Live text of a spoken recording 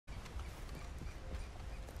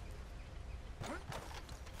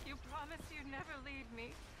never leave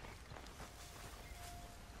me.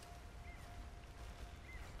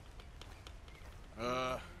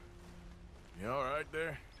 You all right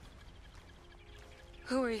there?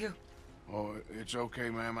 Who are you? Oh, it's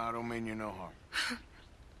okay, ma'am. I don't mean you no harm.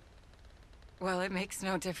 Well, it makes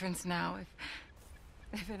no difference now.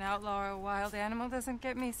 If an outlaw or a wild animal doesn't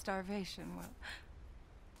get me, starvation will.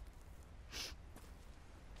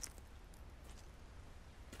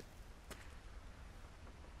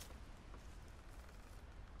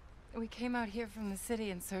 We came out here from the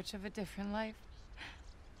city in search of a different life.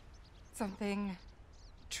 Something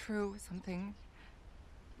true, something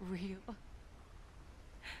real.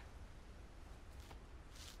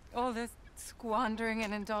 All this squandering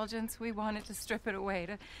and indulgence, we wanted to strip it away,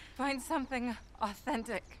 to find something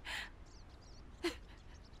authentic.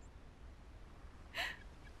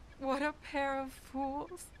 What a pair of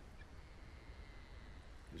fools.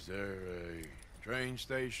 Is there a train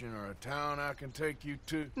station or a town I can take you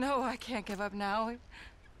to? No, I can't give up now.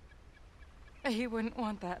 He wouldn't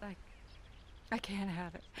want that. I can't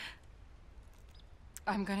have it.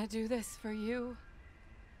 I'm gonna do this for you,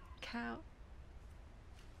 Cal.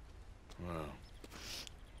 Well,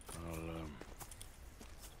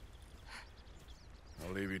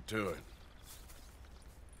 I'll leave you to it.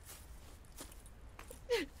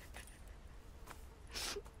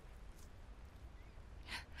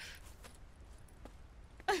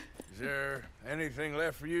 Is there anything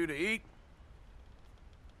left for you to eat?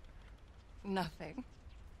 Nothing.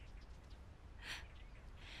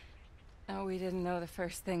 No, we didn't know the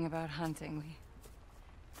first thing about hunting. We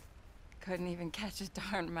couldn't even catch a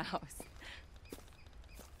darn mouse.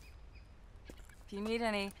 If you need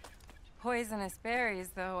any poisonous berries,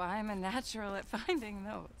 though, I'm a natural at finding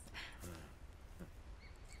those.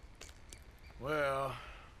 Well,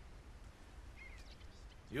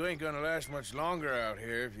 you ain't gonna last much longer out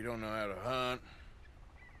here if you don't know how to hunt.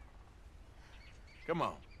 Come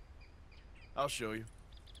on. I'll show you.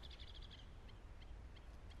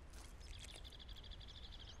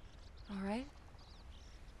 All right.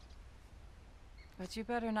 But you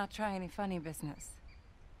better not try any funny business.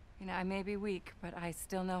 You know, I may be weak, but I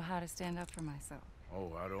still know how to stand up for myself.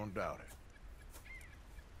 Oh, I don't doubt it.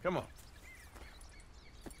 Come on.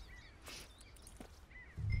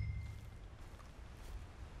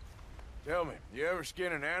 Tell me, you ever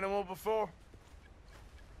skin an animal before?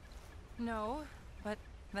 No, but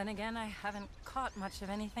then again, I haven't caught much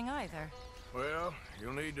of anything either. Well,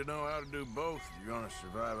 you'll need to know how to do both if you're gonna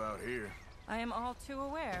survive out here. I am all too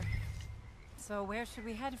aware. So where should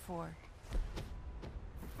we head for?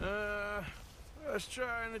 Let's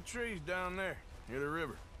try in the trees down there, near the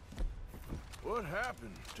river. What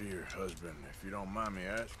happened to your husband, if you don't mind me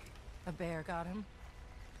asking? A bear got him.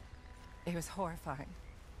 It was horrifying.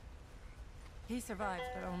 He survived,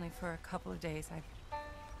 but only for a couple of days.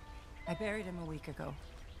 I buried him a week ago.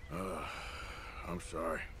 I'm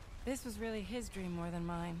sorry. This was really his dream more than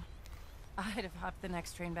mine. I'd have hopped the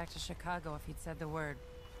next train back to Chicago if he'd said the word.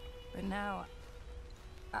 But now,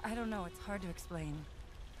 I don't know, it's hard to explain.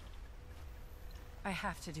 I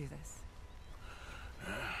have to do this.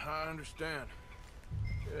 I understand.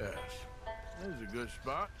 Yes, this is a good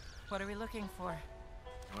spot. What are we looking for?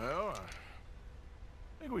 Well,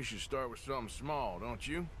 I think we should start with something small, don't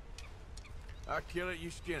you? I kill it,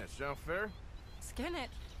 you skin it. Sound fair? Skin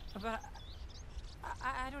it? But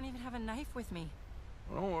I don't even have a knife with me.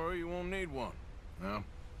 Well, don't worry, you won't need one. Now,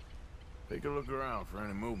 take a look around for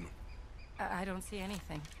any movement. I don't see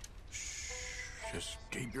anything. Shh. Just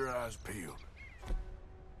keep your eyes peeled.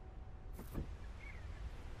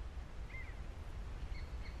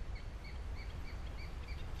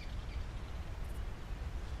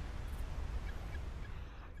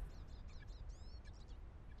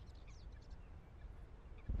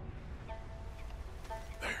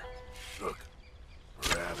 Look,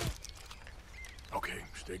 a rabbit. Okay,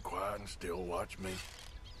 stay quiet and still. Watch me.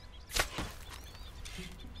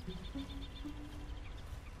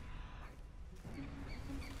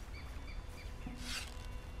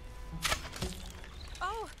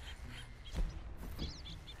 Oh!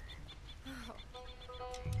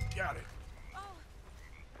 Got it. Oh!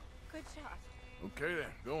 Good shot. Okay then,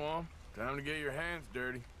 go on. Time to get your hands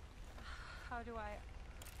dirty. How do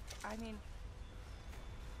I mean...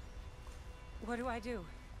 What do I do?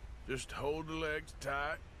 Just hold the legs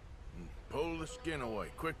tight and pull the skin away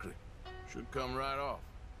quickly. Should come right off.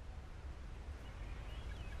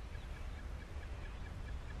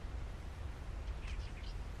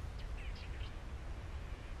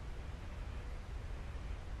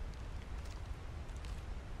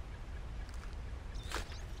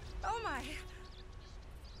 Oh my!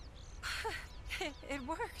 It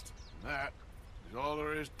worked. That is all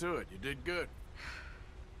there is to it. You did good.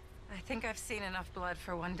 I think I've seen enough blood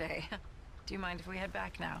for one day. Do you mind if we head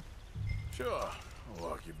back now? Sure, I'll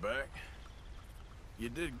walk you back. You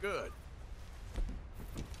did good.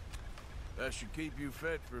 That should keep you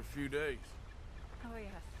fed for a few days. Oh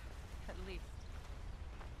yes, at least.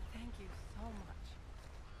 Thank you so much.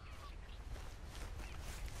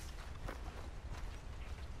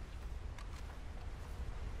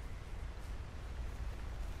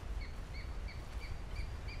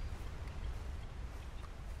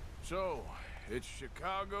 So, it's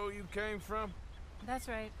Chicago you came from? That's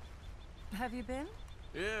right. Have you been?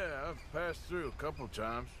 Yeah, I've passed through a couple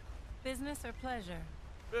times. Business or pleasure?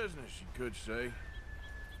 Business, you could say.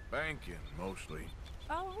 Banking, mostly.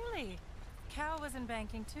 Oh, really? Cal was in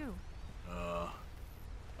banking, too.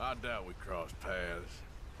 I doubt we crossed paths.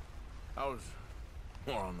 I was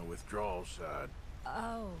more on the withdrawal side.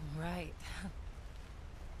 Oh, right.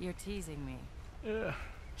 You're teasing me. Yeah,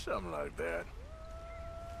 something like that.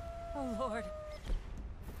 Oh, Lord.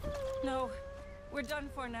 No, we're done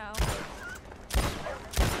for now.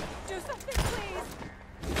 Do something, please!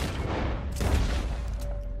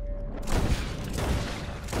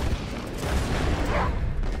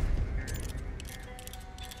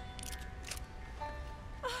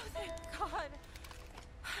 Oh, thank God.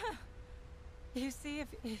 You see,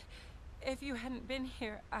 if you hadn't been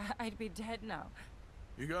here, I'd be dead now.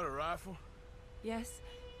 You got a rifle? Yes?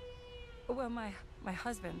 Well, my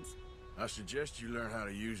husband's. I suggest you learn how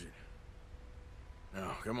to use it.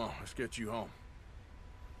 Now, come on, let's get you home.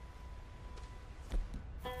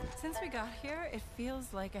 Since we got here, it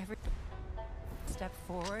feels like every step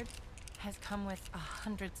forward has come with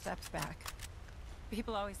 100 steps back.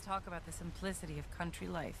 People always talk about the simplicity of country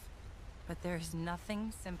life, but there's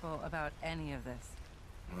nothing simple about any of this.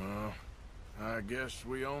 Well, I guess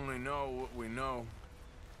we only know what we know.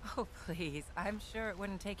 Oh, please. I'm sure it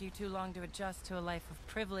wouldn't take you too long to adjust to a life of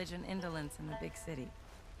privilege and indolence in the big city.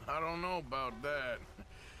 I don't know about that.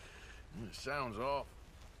 It sounds awful.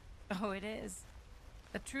 Oh, it is.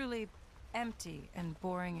 A truly empty and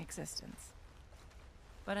boring existence.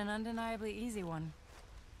 But an undeniably easy one.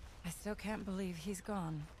 I still can't believe he's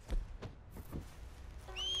gone.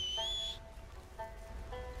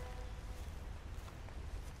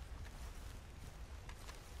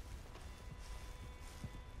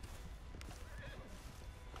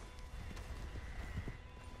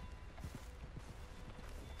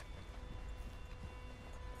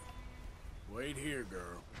 Wait here,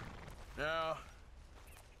 girl. Now,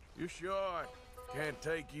 you sure I can't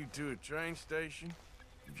take you to a train station?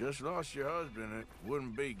 You just lost your husband, it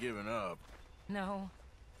wouldn't be giving up. No,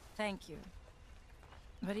 thank you.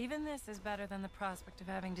 But even this is better than the prospect of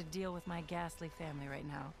having to deal with my ghastly family right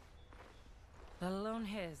now. Let alone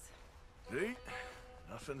his. See?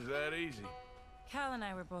 Nothing's that easy. Cal and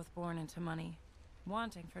I were both born into money,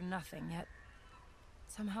 wanting for nothing, yet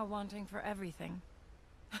somehow wanting for everything.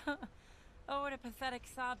 Oh, what a pathetic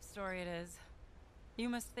sob story it is. You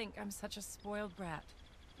must think I'm such a spoiled brat.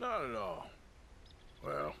 Not at all.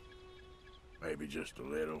 Well, maybe just a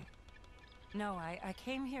little. No, I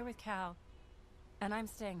came here with Cal, and I'm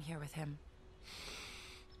staying here with him.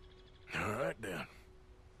 All right, then.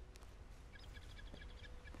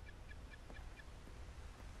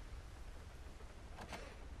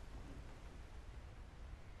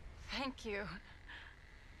 Thank you.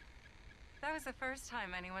 That was the first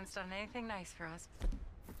time anyone's done anything nice for us.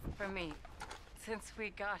 For me. Since we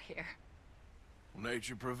got here. Well,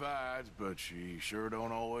 nature provides, but she sure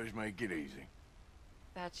don't always make it easy.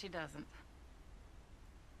 That she doesn't.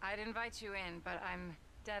 I'd invite you in, but I'm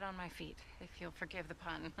dead on my feet, if you'll forgive the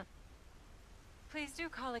pun. Please do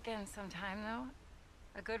call again sometime, though.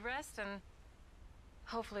 A good rest, and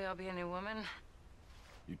hopefully I'll be a new woman.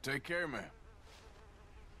 You take care, man.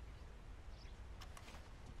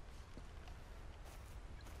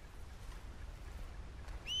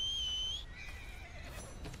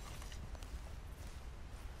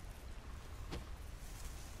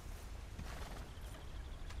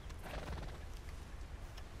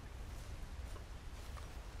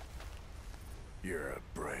 You're a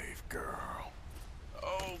brave girl.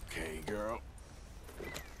 Okay, girl.